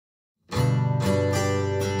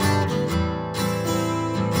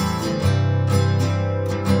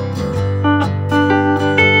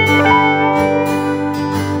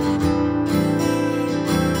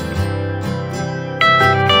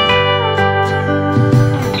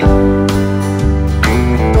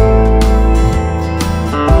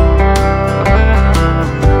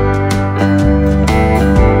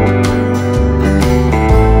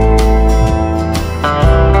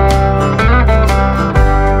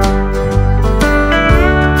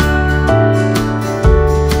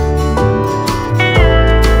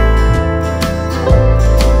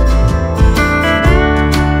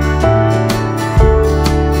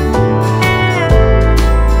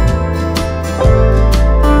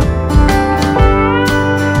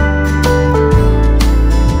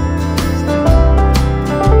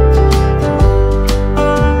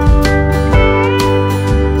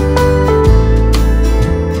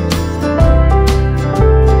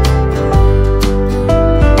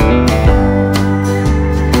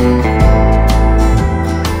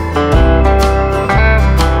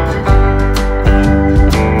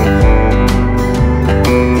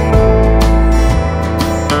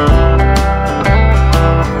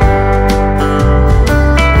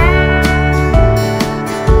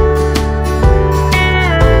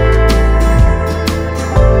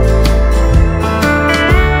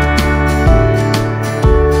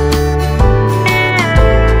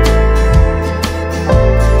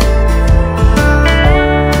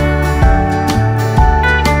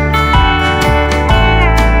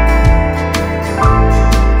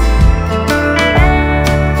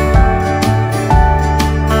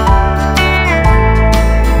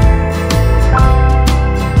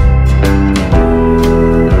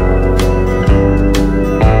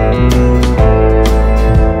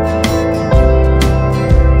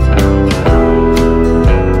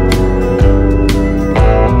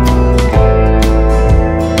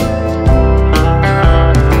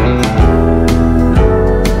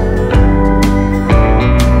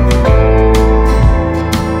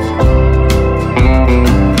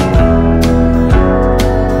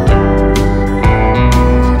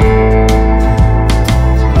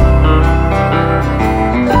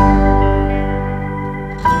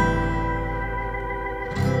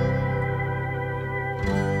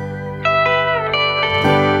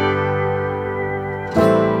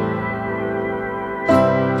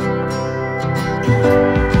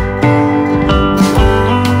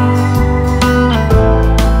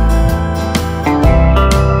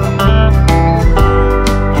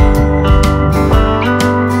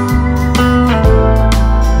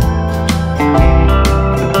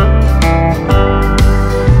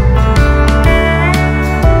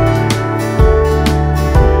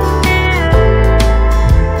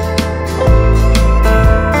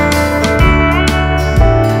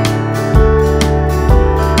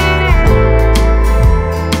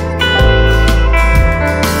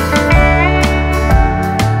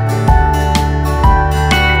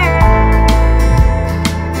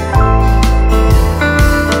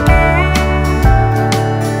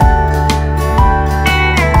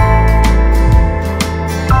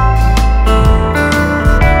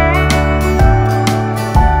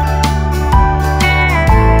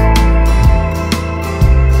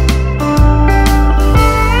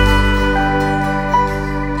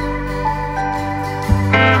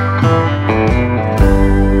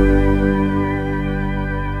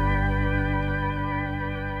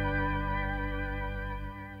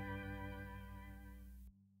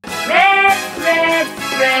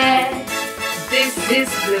is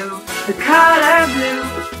blue, the color blue.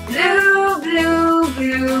 Blue, blue,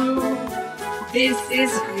 blue. This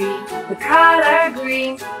is green, the color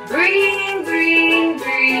green. Green, green,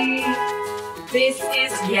 green. This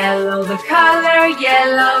is yellow, the color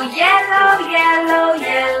yellow. Yellow, yellow,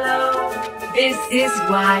 yellow. This is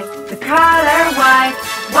white, the color white.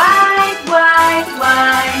 White, white,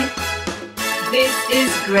 white. This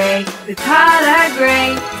is gray, the color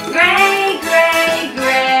gray. Gray, gray,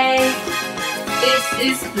 gray. This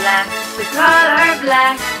is black, the color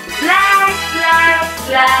black. Black, black,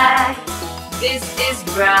 black. This is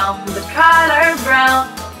brown, the color brown.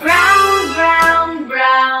 Brown, brown,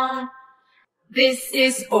 brown. This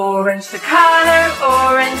is orange, the color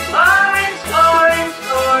orange. Orange, orange,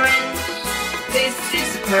 orange. This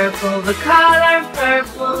is purple, the color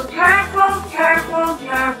purple. Purple, purple,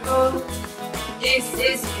 purple. This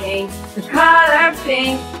is pink, the color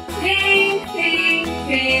pink. Pink, pink,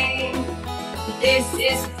 pink. This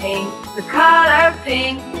is pink, the color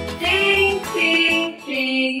pink.